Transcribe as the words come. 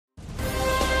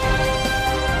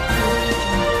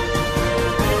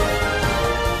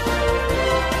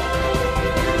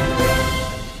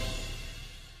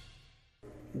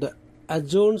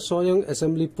adjourned Sohiong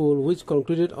assembly poll which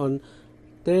concluded on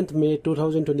 10th May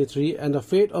 2023, and the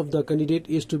fate of the candidate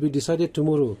is to be decided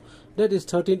tomorrow, that is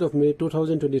 13th of May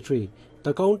 2023.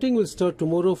 The counting will start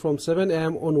tomorrow from 7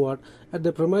 am onward at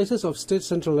the premises of State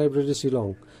Central Library,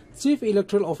 Shillong. Chief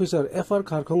Electoral Officer F.R.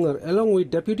 Kharkhonger along with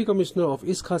Deputy Commissioner of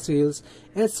East Khasi Hills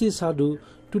H.C. Sadhu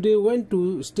today went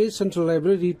to State Central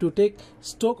Library to take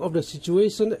stock of the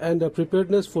situation and the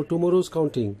preparedness for tomorrow's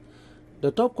counting. The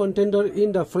top contender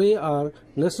in the fray are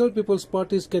National People's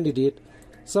Party's candidate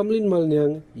Samlin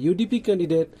Malnyang, UDP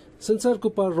candidate Sansar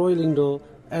Kupar Roy Lingdo,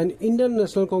 and Indian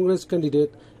National Congress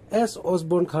candidate S.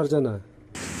 Osborne Kharjana.